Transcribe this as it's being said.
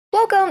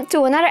Welcome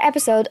to another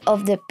episode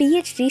of the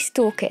PhD's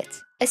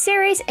Toolkit, a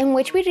series in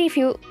which we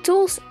review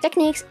tools,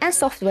 techniques and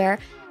software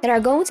that are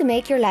going to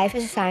make your life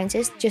as a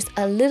scientist just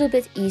a little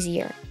bit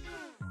easier.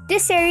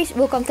 This series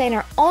will contain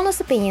our honest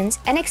opinions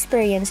and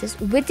experiences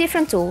with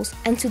different tools,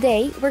 and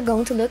today we're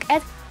going to look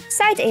at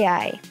Scite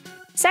AI.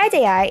 Scite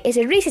AI is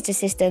a research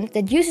assistant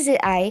that uses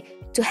AI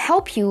to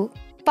help you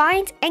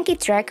find and keep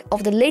track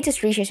of the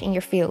latest research in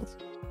your field.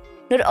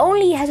 Not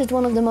only has it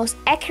one of the most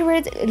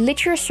accurate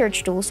literature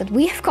search tools that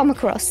we have come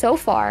across so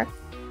far,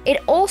 it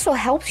also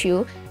helps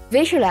you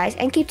visualize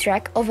and keep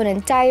track of an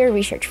entire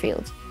research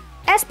field.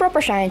 As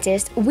proper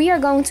scientists, we are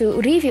going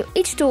to review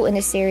each tool in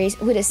this series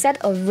with a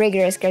set of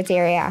rigorous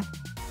criteria.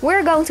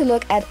 We're going to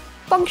look at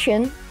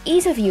function,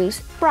 ease of use,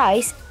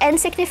 price, and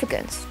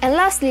significance. And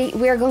lastly,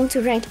 we are going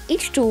to rank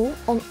each tool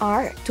on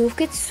our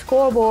toolkit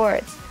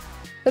scoreboard.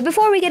 But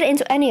before we get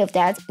into any of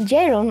that,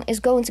 Jaron is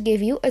going to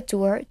give you a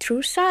tour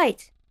through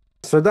Scite.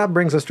 So that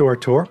brings us to our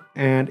tour,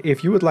 and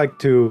if you would like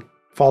to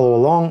follow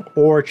along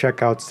or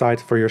check out Scite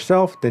for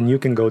yourself, then you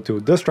can go to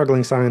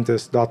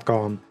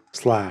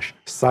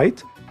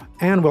thestrugglingscientist.com/Scite,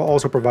 and we'll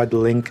also provide the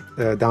link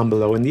down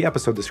below in the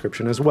episode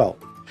description as well.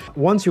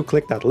 Once you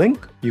click that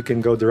link, you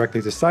can go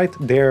directly to Scite.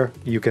 There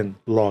you can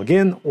log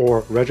in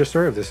or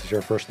register if this is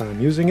your first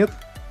time using it.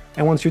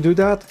 And once you do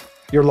that,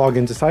 you're logged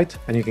into Scite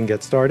and you can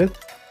get started.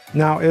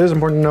 Now, it is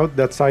important to note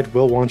that Scite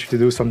will want you to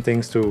do some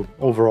things to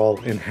overall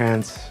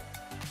enhance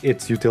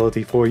its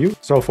utility for you.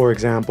 So for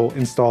example,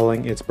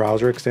 installing its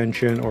browser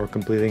extension or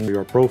completing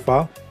your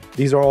profile.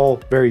 These are all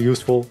very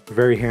useful,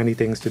 very handy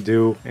things to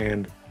do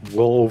and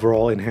will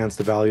overall enhance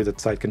the value that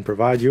Scite can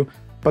provide you,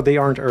 but they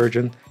aren't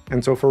urgent.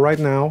 And so for right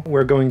now,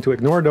 we're going to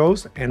ignore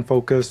those and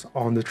focus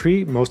on the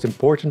three most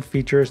important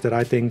features that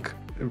I think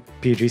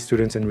PhD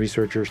students and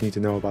researchers need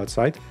to know about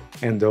Scite.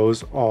 And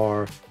those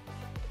are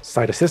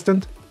Scite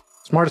Assistant,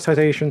 Smart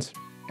Citations,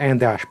 and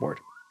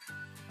Dashboard.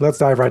 Let's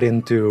dive right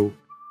into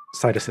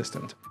Scite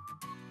Assistant.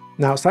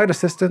 Now, Scite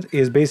Assistant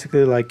is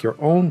basically like your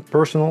own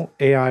personal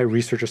AI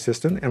research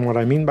assistant, and what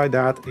I mean by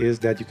that is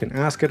that you can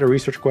ask it a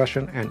research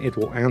question and it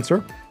will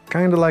answer,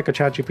 kind of like a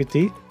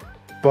ChatGPT,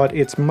 but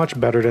it's much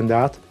better than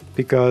that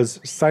because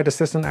Scite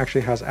Assistant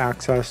actually has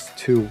access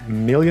to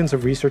millions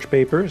of research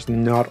papers,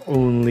 not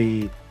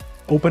only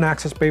open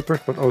access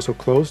papers, but also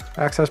closed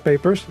access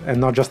papers, and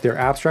not just their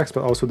abstracts,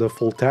 but also the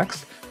full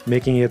text,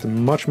 making it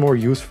much more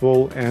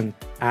useful and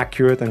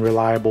accurate and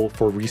reliable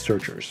for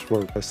researchers,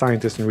 for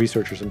scientists and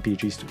researchers and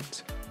PhD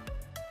students.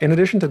 In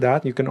addition to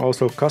that, you can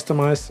also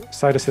customize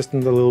Scite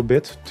Assistant a little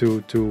bit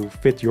to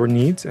fit your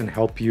needs and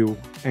help you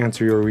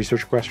answer your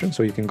research question.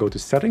 So you can go to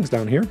settings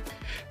down here.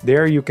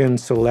 There you can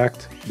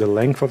select the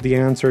length of the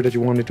answer that you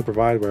wanted to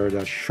provide, whether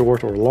that's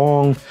short or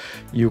long.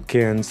 You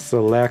can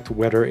select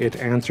whether it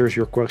answers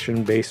your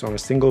question based on a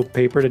single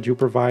paper that you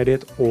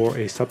provided or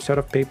a subset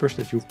of papers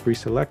that you've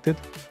pre-selected,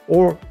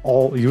 or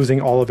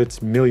using all of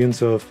its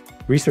millions of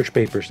research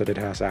papers that it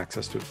has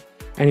access to.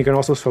 And you can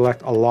also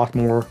select a lot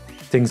more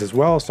things as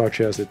well, such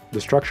as the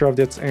structure of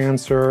its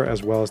answer,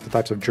 as well as the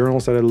types of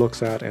journals that it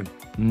looks at, and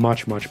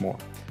much, much more.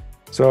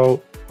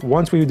 So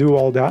once we do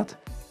all that,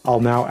 I'll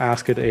now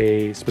ask it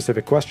a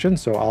specific question.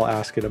 So I'll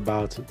ask it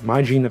about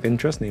my gene of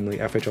interest, namely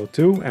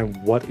FHL2, and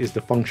what is the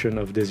function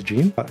of this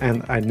gene.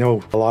 And I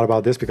know a lot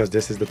about this because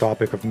this is the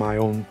topic of my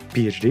own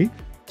PhD.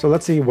 So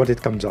let's see what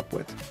it comes up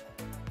with.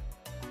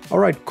 All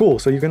right, cool.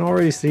 So you can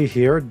already see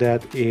here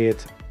that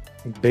it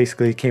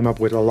basically came up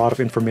with a lot of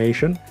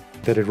information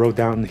that it wrote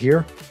down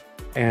here.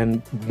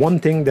 And one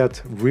thing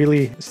that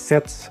really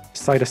sets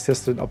Scite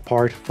Assistant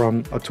apart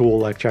from a tool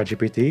like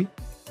ChatGPT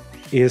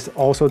is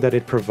also that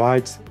it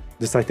provides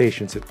the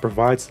citations. It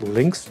provides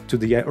links to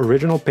the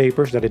original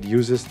papers that it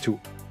uses to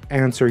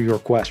answer your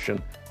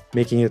question,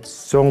 making it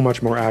so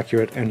much more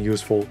accurate and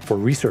useful for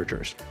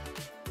researchers.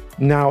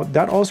 Now,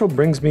 that also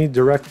brings me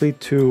directly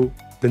to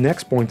the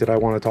next point that I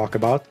want to talk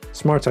about,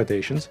 Smart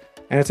Citations.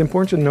 And it's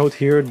important to note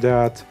here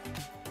that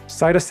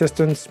Scite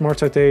Assistant, Smart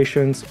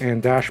Citations,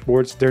 and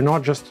Dashboards, they're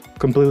not just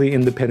completely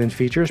independent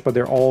features, but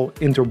they're all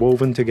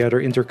interwoven together,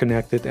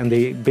 interconnected, and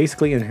they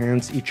basically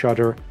enhance each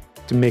other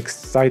to make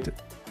Scite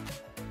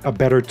a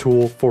better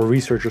tool for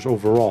researchers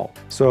overall.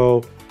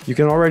 So you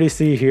can already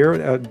see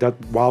here that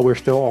while we're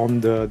still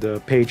on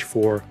the page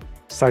for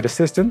Scite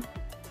Assistant,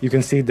 you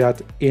can see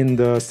that in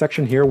the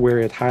section here where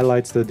it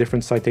highlights the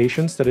different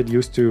citations that it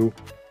used to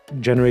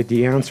generate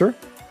the answer,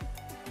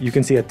 you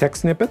can see a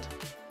text snippet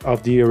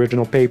of the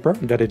original paper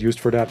that it used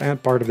for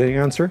that part of the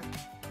answer.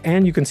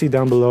 And you can see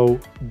down below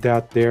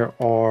that there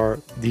are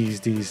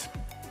these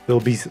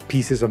little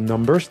pieces of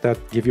numbers that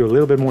give you a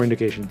little bit more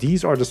indication.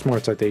 These are the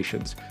Smart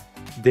Citations.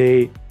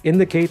 They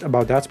indicate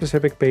about that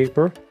specific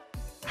paper,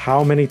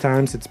 how many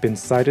times it's been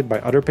cited by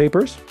other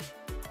papers,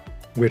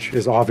 which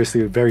is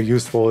obviously very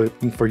useful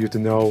for you to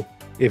know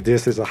if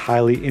this is a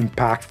highly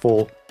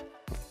impactful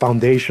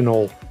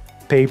foundational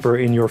paper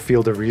in your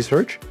field of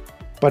research.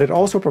 But it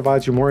also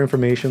provides you more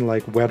information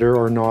like whether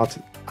or not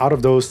out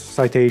of those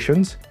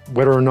citations,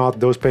 whether or not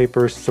those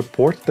papers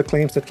support the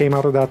claims that came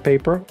out of that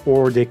paper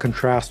or they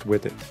contrast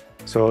with it.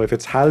 So if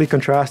it's highly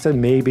contrasted,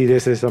 maybe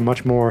this is a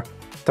much more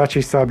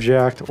touchy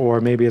subject,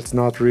 or maybe it's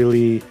not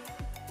really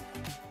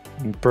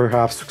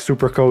perhaps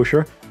super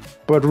kosher.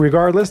 But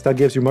regardless, that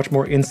gives you much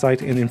more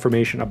insight and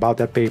information about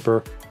that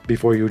paper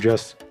before you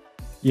just,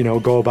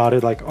 go about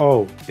it like,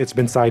 oh, it's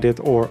been cited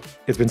or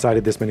it's been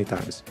cited this many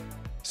times.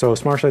 So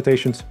Smart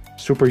Citations,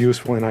 super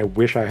useful, and I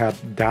wish I had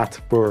that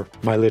for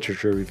my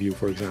literature review,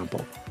 for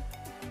example.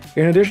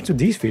 In addition to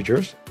these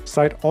features,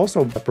 Scite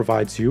also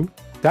provides you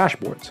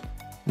dashboards.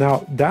 Now,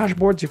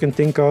 dashboards you can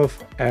think of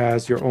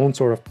as your own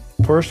sort of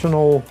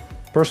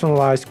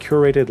personalized,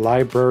 curated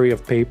library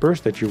of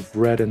papers that you've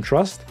read and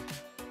trust.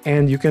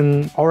 And you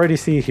can already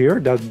see here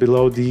that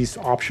below these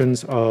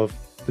options of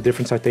the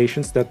different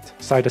citations that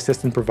Scite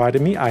Assistant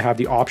provided me, I have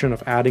the option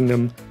of adding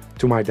them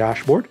to my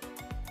dashboard.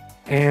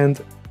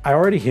 And I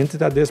already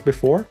hinted at this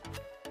before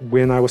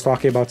when I was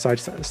talking about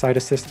Scite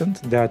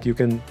Assistant, that you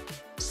can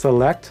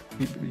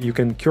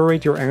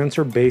curate your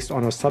answer based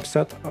on a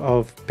subset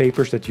of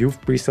papers that you've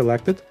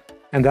pre-selected,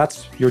 and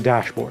that's your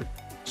dashboard.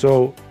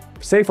 So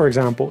say, for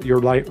example, you're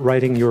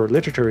writing your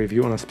literature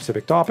review on a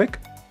specific topic,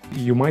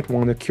 you might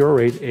want to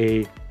curate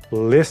a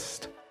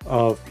list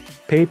of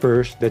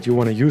papers that you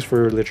want to use for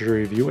your literature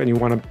review, and you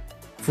want to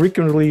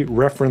frequently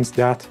reference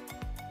that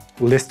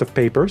list of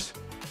papers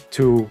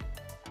to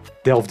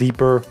delve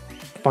deeper,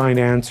 find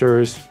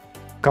answers,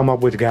 come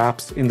up with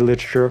gaps in the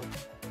literature,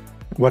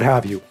 what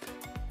have you.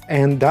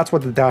 And that's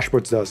what the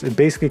dashboards does. It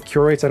basically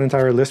curates that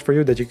entire list for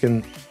you that you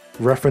can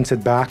reference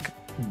it back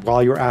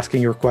while you're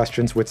asking your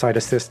questions with Scite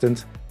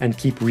Assistant and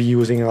keep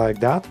reusing it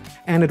like that.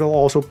 And it'll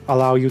also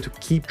allow you to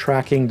keep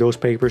tracking those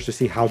papers to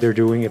see how they're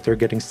doing, if they're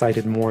getting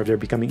cited more, if they're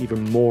becoming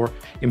even more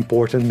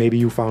important. Maybe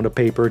you found a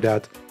paper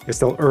that is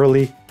still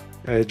early,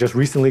 just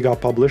recently got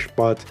published,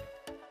 but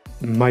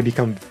might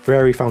become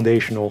very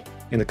foundational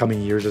in the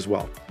coming years as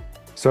well.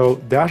 So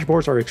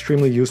dashboards are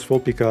extremely useful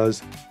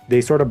because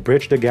they sort of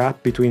bridge the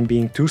gap between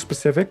being too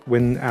specific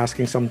when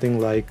asking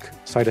something like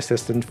Scite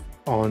Assistant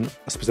on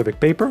a specific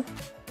paper,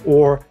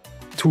 or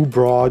too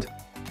broad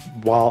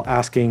while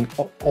asking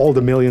all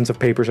the millions of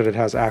papers that it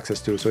has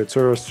access to. So it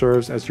sort of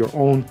serves as your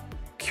own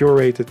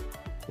curated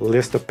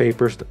list of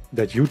papers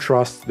that you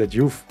trust, that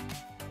you've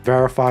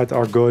verified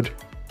are good,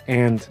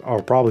 and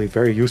are probably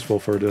very useful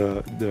for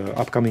the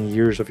upcoming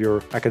years of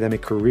your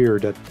academic career,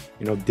 that,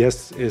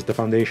 this is the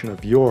foundation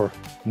of your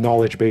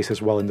knowledge base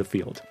as well in the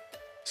field.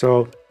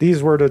 So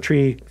these were the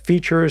 3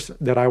 features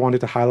that I wanted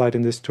to highlight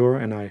in this tour,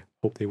 and I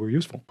hope they were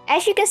useful.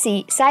 As you can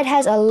see, Scite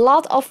has a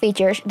lot of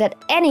features that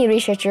any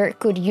researcher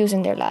could use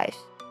in their lives.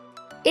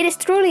 It is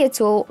truly a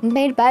tool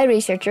made by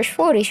researchers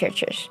for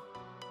researchers.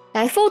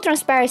 Now, in full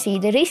transparency,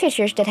 the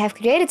researchers that have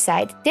created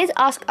Scite did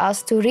ask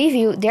us to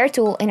review their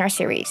tool in our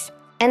series.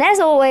 And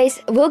as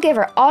always, we'll give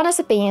our honest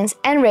opinions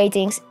and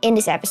ratings in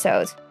this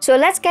episode. So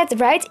let's get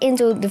right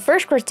into the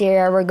first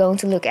criteria we're going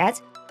to look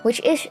at, which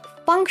is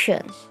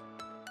functions.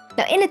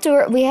 Now, in the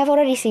tour, we have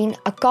already seen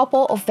a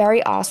couple of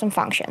very awesome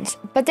functions,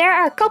 but there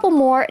are a couple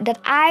more that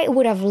I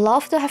would have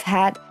loved to have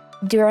had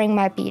during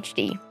my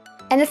PhD.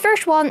 And the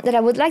first one that I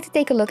would like to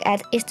take a look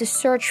at is the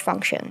search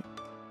function.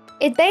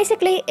 It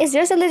basically is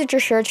just a literature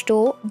search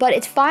tool, but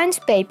it finds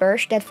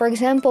papers that, for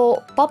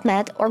example,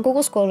 PubMed or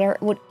Google Scholar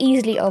would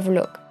easily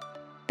overlook.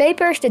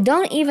 Papers that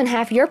don't even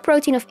have your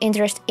protein of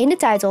interest in the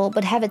title,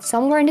 but have it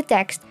somewhere in the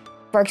text,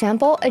 for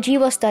example, a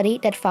GWAS study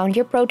that found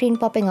your protein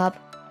popping up,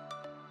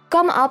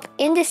 come up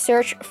in this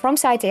search from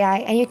Scite AI,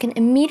 and you can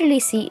immediately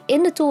see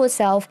in the tool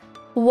itself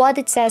what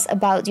it says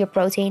about your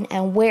protein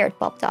and where it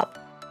popped up.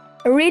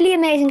 A really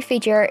amazing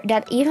feature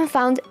that even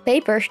found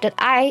papers that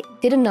I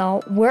didn't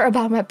know were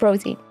about my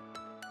protein.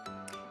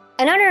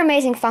 Another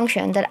amazing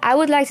function that I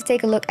would like to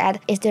take a look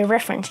at is the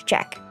reference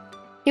check.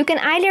 You can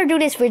either do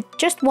this with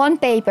just one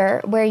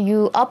paper, where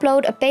you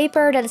upload a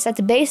paper that is at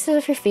the basis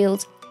of your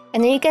field,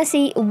 and then you can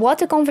see what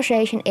the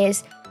conversation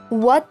is,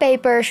 what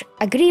papers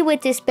agree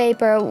with this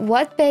paper,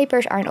 what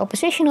papers are in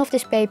opposition of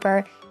this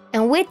paper,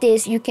 and with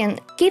this you can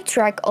keep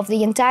track of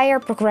the entire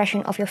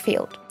progression of your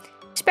field.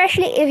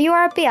 Especially if you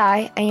are a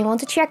PI and you want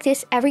to check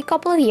this every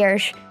couple of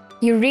years,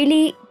 you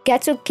really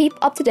get to keep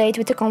up to date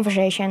with the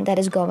conversation that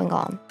is going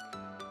on.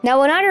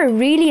 Now, another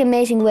really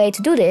amazing way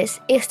to do this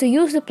is to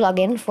use the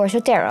plugin for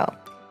Zotero.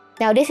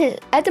 Now, this is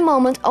at the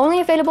moment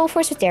only available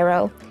for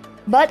Zotero,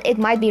 but it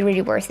might be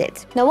really worth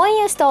it. Now, when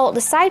you install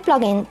the Scite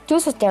plugin to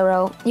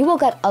Zotero, you will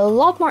get a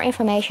lot more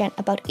information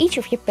about each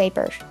of your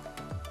papers.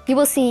 You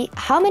will see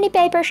how many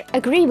papers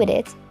agree with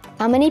it,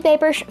 how many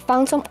papers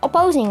found some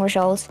opposing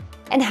results,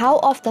 and how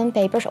often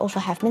papers also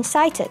have been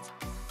cited.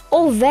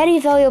 All very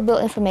valuable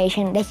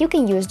information that you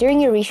can use during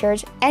your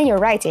research and your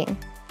writing.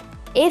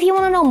 If you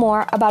want to know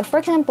more about, for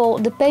example,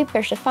 the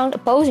papers that found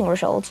opposing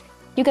results,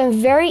 you can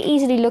very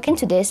easily look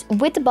into this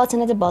with the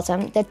button at the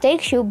bottom that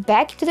takes you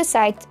back to the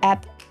Scite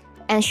app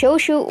and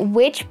shows you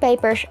which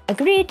papers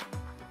agreed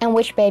and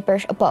which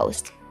papers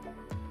opposed.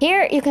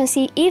 Here you can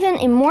see even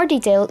in more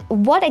detail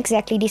what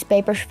exactly these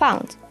papers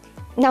found.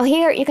 Now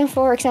here you can,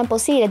 for example,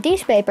 see that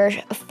these papers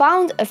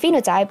found a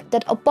phenotype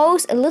that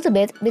opposed a little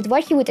bit with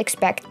what you would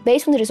expect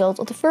based on the results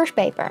of the first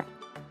paper.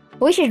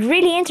 which is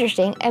really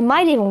interesting and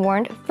might even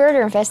warrant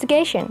further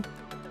investigation.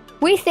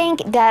 We think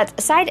that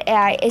Scite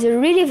AI is a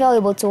really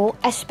valuable tool,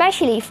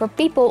 especially for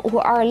people who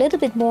are a little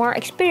bit more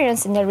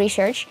experienced in their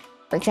research,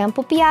 for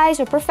example PIs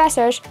or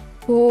professors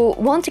who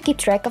want to keep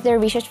track of their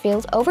research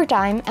field over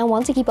time and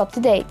want to keep up to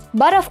date.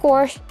 But of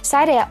course,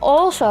 Scite AI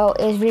also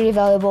is really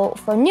valuable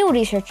for new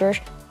researchers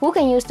who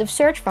can use the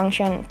search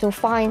function to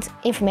find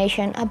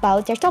information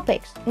about their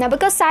topics. Now,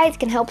 because Scite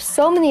can help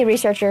so many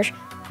researchers,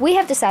 we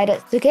have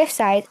decided to give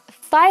Scite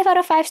 5 out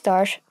of 5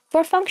 stars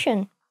for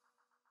function.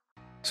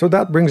 So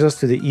that brings us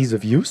to the ease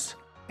of use.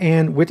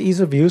 And with ease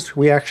of use,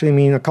 we actually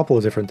mean a couple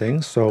of different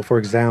things. So for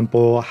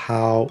example,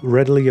 how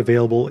readily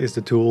available is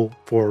the tool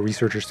for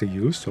researchers to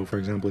use? So for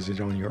example, is it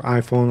on your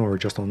iPhone or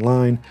just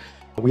online?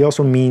 We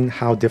also mean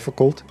how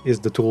difficult is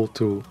the tool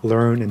to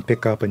learn and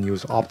pick up and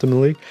use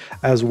optimally,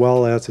 as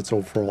well as its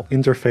overall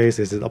interface.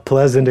 Is it a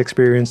pleasant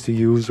experience to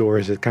use, or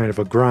is it kind of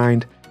a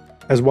grind?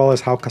 As well as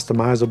how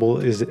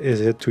customizable is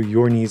it to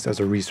your needs as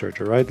a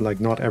researcher, right? Like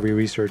not every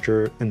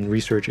researcher and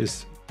research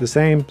is the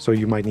same, so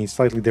you might need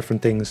slightly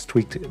different things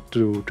tweaked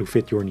to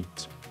fit your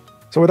needs.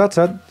 So with that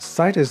said,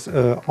 Scite is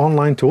an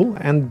online tool,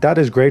 and that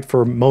is great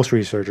for most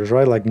researchers,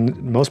 right? Like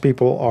most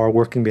people are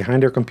working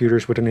behind their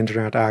computers with an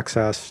internet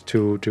access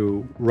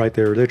to write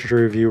their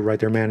literature review, write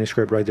their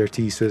manuscript, write their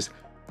thesis.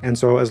 And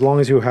so as long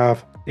as you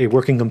have a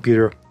working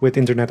computer with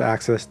internet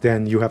access,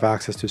 then you have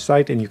access to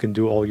Scite and you can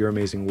do all your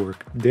amazing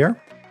work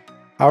there.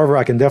 However,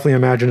 I can definitely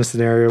imagine a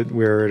scenario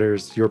where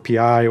there's your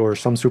PI or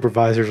some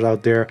supervisors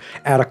out there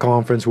at a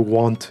conference who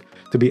want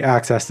to be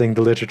accessing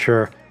the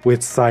literature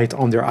with Scite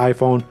on their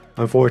iPhone.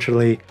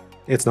 Unfortunately,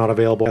 it's not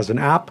available as an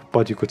app,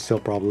 but you could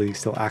probably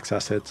still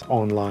access it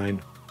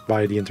online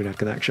via the internet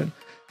connection.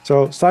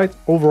 So Scite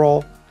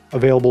overall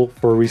available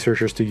for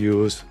researchers to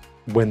use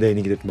when they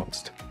need it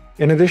most.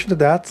 In addition to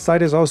that,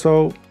 Scite is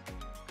also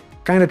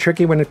kind of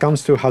tricky when it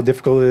comes to how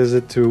difficult is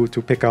it to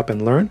pick up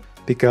and learn,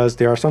 because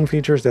there are some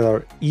features that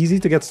are easy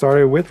to get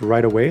started with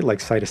right away, like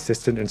Scite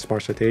Assistant and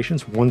Smart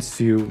Citations.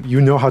 Once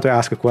you know how to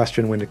ask a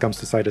question when it comes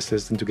to Scite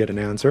Assistant to get an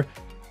answer.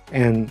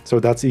 And so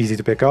that's easy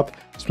to pick up.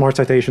 Smart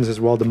Citations as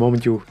well, the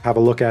moment you have a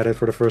look at it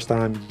for the first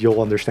time,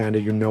 you'll understand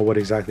it, you know what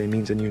exactly it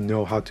means, and you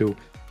know how to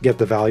get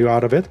the value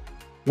out of it.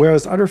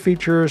 Whereas other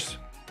features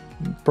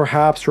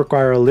perhaps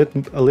require a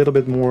little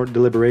bit more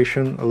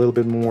deliberation, a little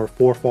bit more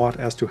forethought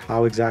as to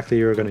how exactly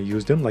you're going to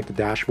use them, like the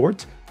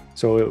dashboards.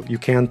 So you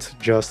can't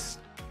just,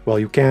 well,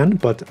 you can,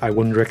 but I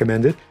wouldn't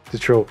recommend it, to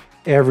throw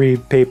every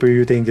paper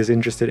you think is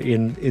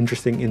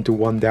interesting into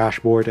one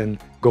dashboard and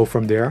go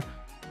from there.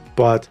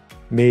 But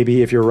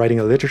maybe if you're writing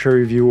a literature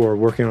review or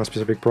working on a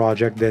specific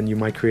project, then you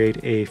might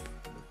create a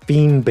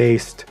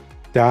theme-based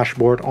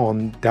dashboard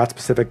on that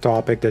specific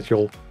topic that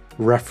you'll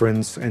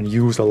reference and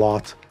use a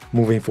lot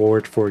moving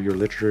forward for your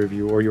literature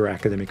review or your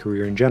academic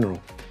career in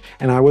general.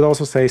 And I would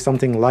also say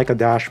something like a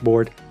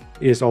dashboard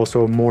is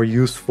also more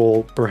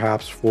useful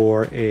perhaps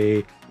for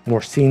a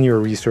more senior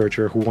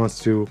researcher who wants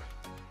to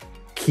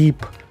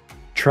keep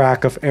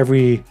track of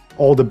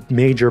all the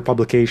major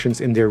publications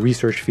in their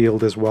research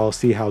field as well,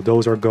 see how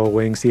those are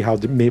going, see how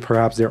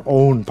perhaps their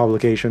own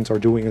publications are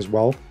doing as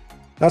well.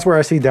 That's where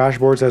I see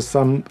dashboards as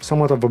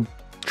somewhat of a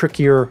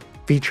trickier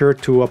feature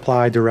to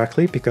apply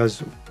directly,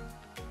 because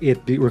it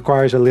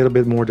requires a little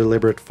bit more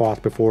deliberate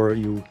thought before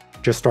you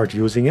just start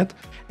using it,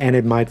 and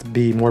it might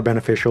be more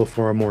beneficial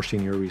for a more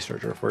senior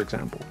researcher, for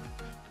example.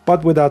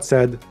 But with that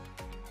said,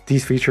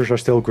 these features are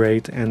still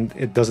great, and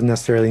it doesn't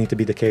necessarily need to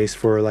be the case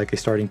for like a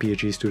starting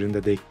PhD student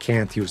that they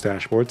can't use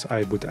dashboards.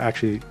 I would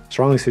actually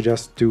strongly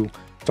suggest to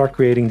start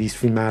creating these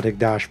thematic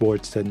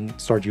dashboards and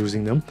start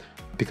using them,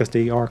 because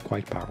they are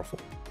quite powerful.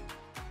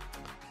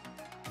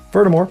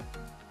 Furthermore,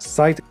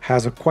 Scite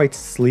has a quite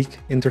sleek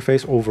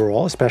interface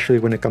overall, especially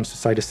when it comes to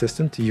Scite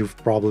Assistant. You've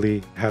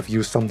probably have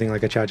used something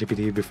like a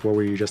ChatGPT before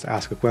where you just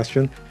ask a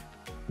question.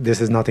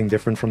 This is nothing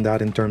different from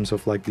that in terms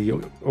of like the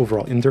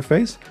overall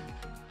interface.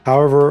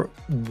 However,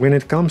 when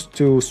it comes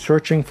to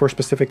searching for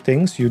specific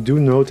things, you do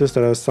notice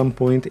that at some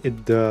point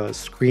the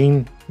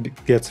screen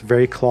gets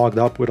very clogged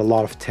up with a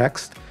lot of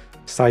text.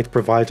 Scite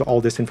provides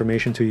all this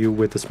information to you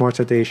with the Smart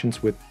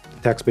Citations, with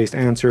text-based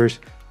answers.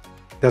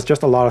 There's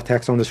just a lot of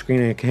text on the screen,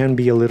 and it can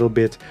be a little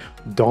bit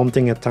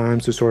daunting at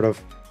times to sort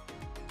of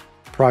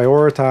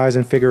prioritize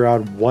and figure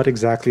out what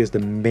exactly is the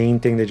main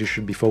thing that you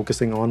should be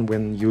focusing on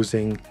when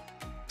using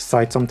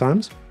Scite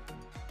sometimes.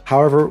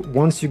 However,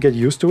 once you get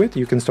used to it,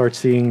 you can start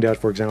seeing that,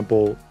 for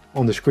example,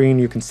 on the screen,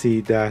 you can see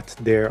that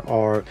there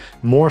are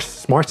more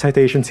Smart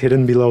Citations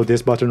hidden below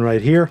this button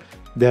right here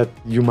that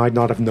you might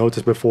not have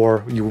noticed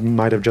before. You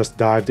might have just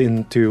dived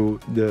into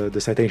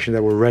the citations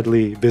that were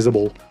readily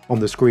visible on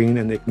the screen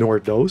and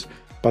ignored those,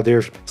 but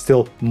there's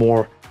still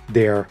more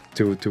there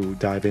to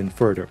dive in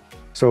further.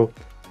 So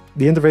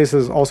the interface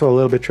is also a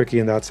little bit tricky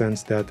in that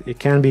sense that it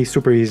can be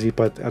super easy,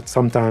 but at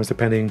sometimes,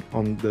 depending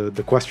on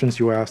the questions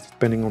you ask,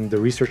 depending on the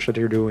research that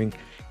you're doing,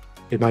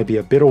 it might be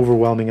a bit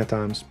overwhelming at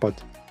times, but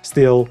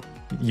still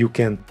you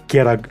can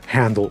get a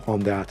handle on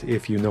that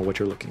if you know what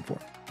you're looking for.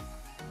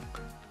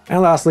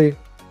 And lastly,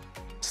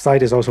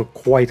 Scite is also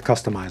quite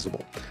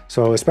customizable.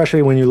 So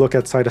especially when you look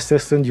at Scite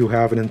Assistant, you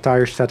have an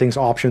entire settings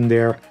option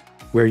there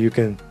where you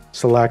can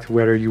select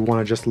whether you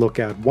want to just look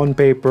at one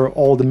paper,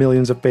 all the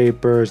millions of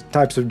papers,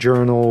 types of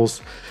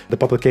journals, the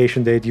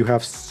publication date. You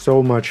have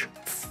so much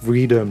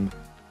freedom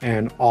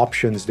and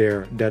options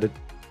there that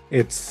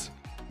it's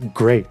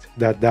great.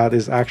 That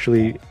is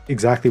actually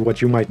exactly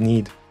what you might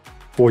need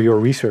for your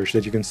research,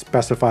 that you can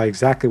specify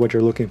exactly what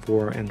you're looking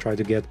for and try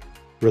to get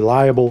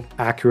reliable,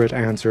 accurate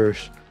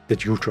answers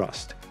that you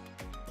trust.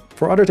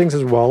 For other things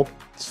as well,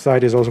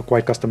 Scite is also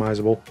quite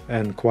customizable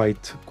and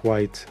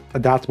quite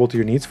adaptable to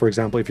your needs. For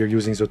example, if you're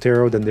using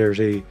Zotero, then there's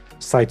a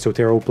Scite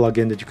Zotero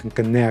plugin that you can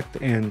connect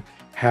and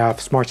have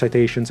smart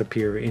citations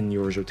appear in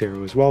your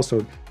Zotero as well.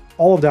 So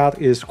all of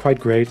that is quite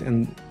great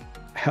and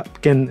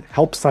can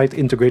help Scite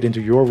integrate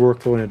into your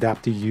workflow and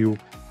adapt to you,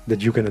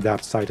 that you can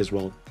adapt Scite as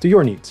well to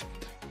your needs.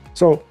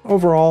 So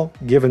overall,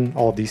 given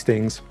all of these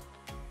things,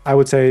 I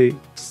would say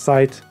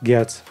Scite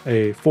gets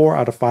a 4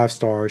 out of 5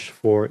 stars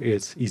for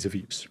its ease of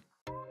use.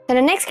 Now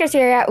the next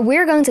criteria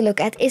we're going to look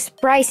at is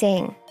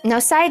pricing. Now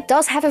Scite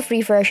does have a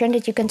free version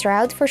that you can try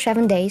out for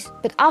 7 days,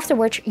 but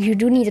afterwards you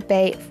do need to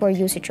pay for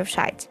usage of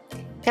Scite.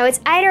 Now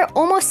it's either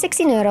almost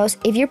 16 euros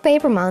if you pay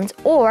per month,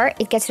 or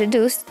it gets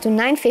reduced to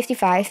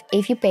 9.55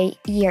 if you pay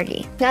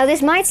yearly. Now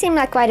this might seem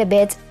like quite a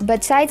bit,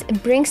 but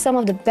Scite brings some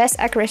of the best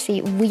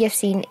accuracy we have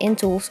seen in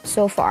tools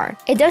so far.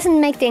 It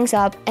doesn't make things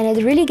up and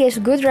it really gives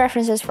good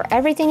references for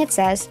everything it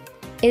says.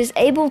 It is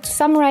able to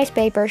summarize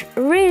papers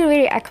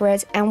really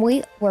accurate, and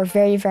we were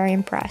very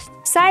impressed.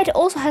 Scite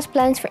also has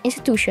plans for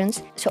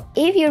institutions, so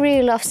if you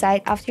really love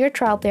Scite after your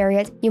trial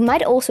period, you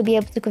might also be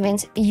able to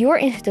convince your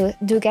institute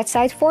to get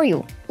Scite for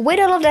you. With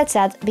all of that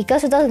said,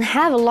 because it doesn't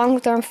have a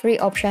long-term free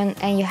option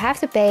and you have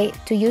to pay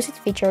to use its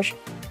features,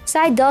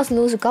 Scite does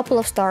lose a couple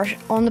of stars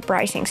on the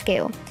pricing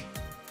scale.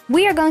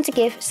 We are going to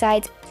give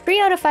Scite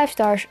 3 out of 5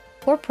 stars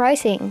for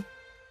pricing.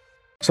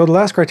 So the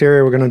last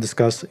criteria we're going to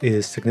discuss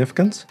is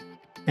significance.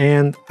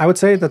 And I would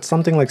say that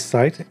something like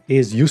Scite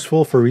is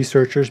useful for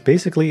researchers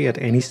basically at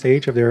any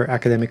stage of their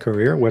academic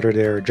career, whether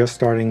they're just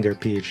starting their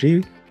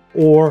PhD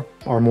or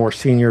are more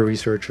senior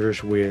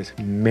researchers with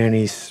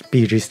many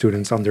PhD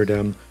students under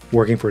them,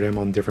 working for them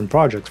on different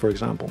projects, for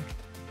example.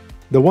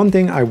 The one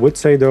thing I would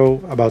say though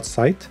about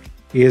Scite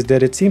is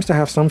that it seems to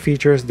have some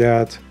features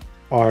that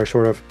are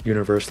sort of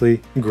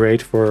universally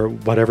great for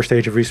whatever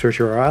stage of research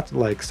you're at,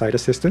 like Scite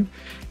Assistant,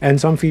 and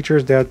some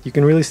features that you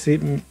can really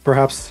see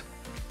perhaps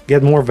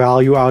get more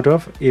value out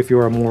of if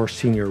you're a more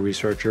senior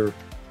researcher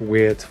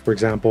with, for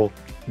example,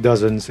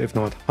 dozens, if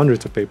not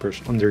hundreds of papers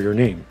under your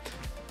name.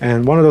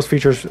 And one of those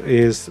features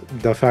is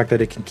the fact that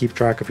it can keep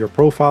track of your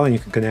profile and you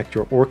can connect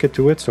your ORCID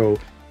to it. So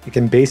it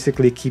can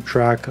basically keep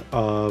track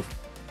of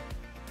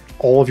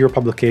all of your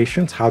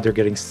publications, how they're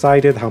getting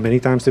cited, how many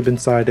times they've been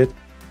cited.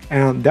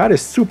 And that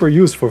is super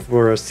useful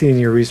for a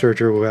senior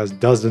researcher who has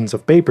dozens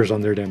of papers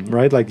under them,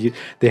 right? Like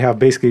they have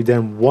basically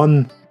then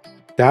one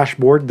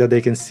dashboard that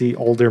they can see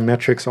all their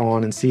metrics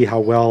on and see how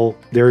well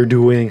they're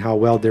doing, how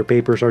well their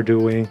papers are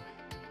doing,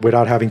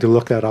 without having to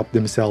look that up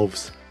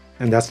themselves.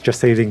 And that's just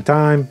saving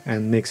time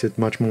and makes it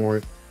much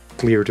more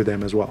clear to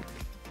them as well.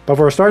 But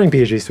for a starting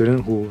PhD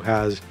student who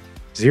has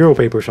 0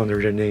 papers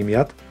under their name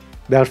yet,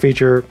 that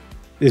feature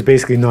is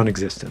basically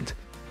non-existent.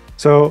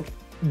 So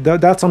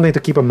that's something to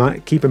keep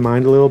in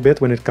mind a little bit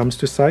when it comes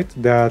to Scite,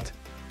 that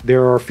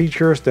there are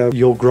features that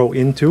you'll grow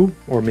into,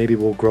 or maybe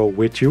will grow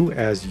with you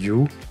as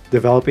you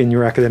develop in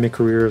your academic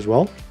career as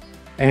well.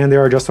 And there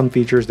are just some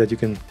features that you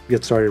can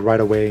get started right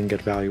away and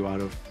get value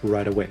out of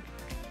right away.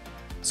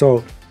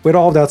 So with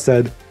all that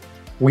said,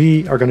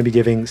 we are going to be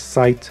giving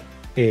Scite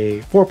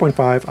a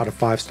 4.5 out of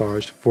 5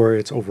 stars for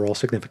its overall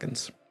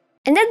significance.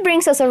 And that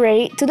brings us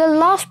already to the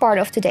last part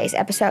of today's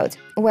episode,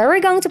 where we're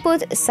going to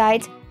put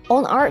Scite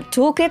on our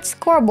toolkit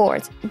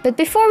scoreboard. But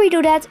before we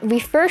do that, we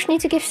first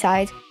need to give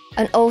Scite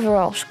an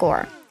overall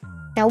score.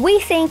 Now we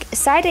think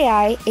Scite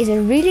AI is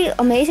a really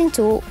amazing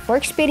tool for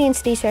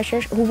experienced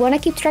researchers who want to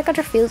keep track of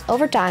their field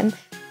over time,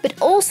 but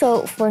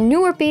also for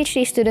newer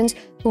PhD students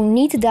who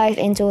need to dive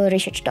into a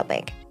research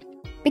topic.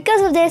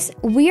 Because of this,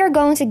 we are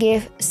going to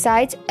give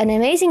Scite an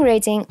amazing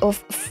rating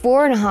of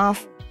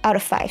 4.5 out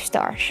of 5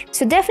 stars.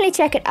 So definitely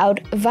check it out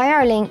via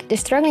our link,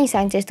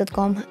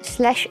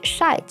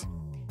 thestrugglingscientist.com/Scite.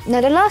 Now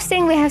the last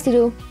thing we have to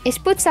do is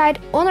put Scite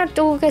on our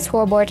toolkit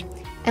scoreboard,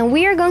 and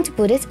we are going to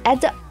put it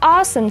at the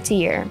awesome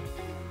tier.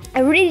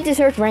 A really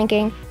deserved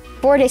ranking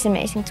for this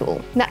amazing tool.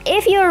 Now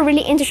if you are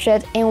really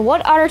interested in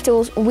what other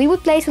tools we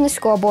would place on the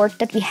scoreboard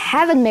that we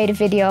haven't made a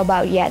video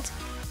about yet,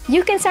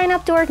 you can sign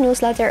up to our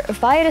newsletter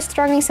via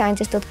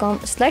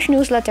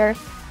thestrugglingscientist.com/newsletter,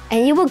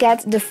 and you will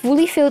get the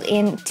fully filled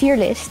in tier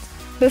list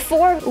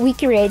before we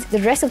create the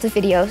rest of the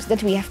videos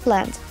that we have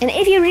planned. And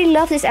if you really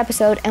love this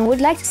episode and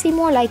would like to see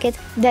more like it,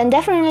 then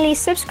definitely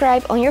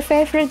subscribe on your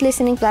favorite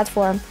listening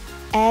platform.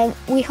 And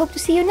we hope to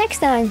see you next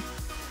time.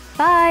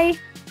 Bye!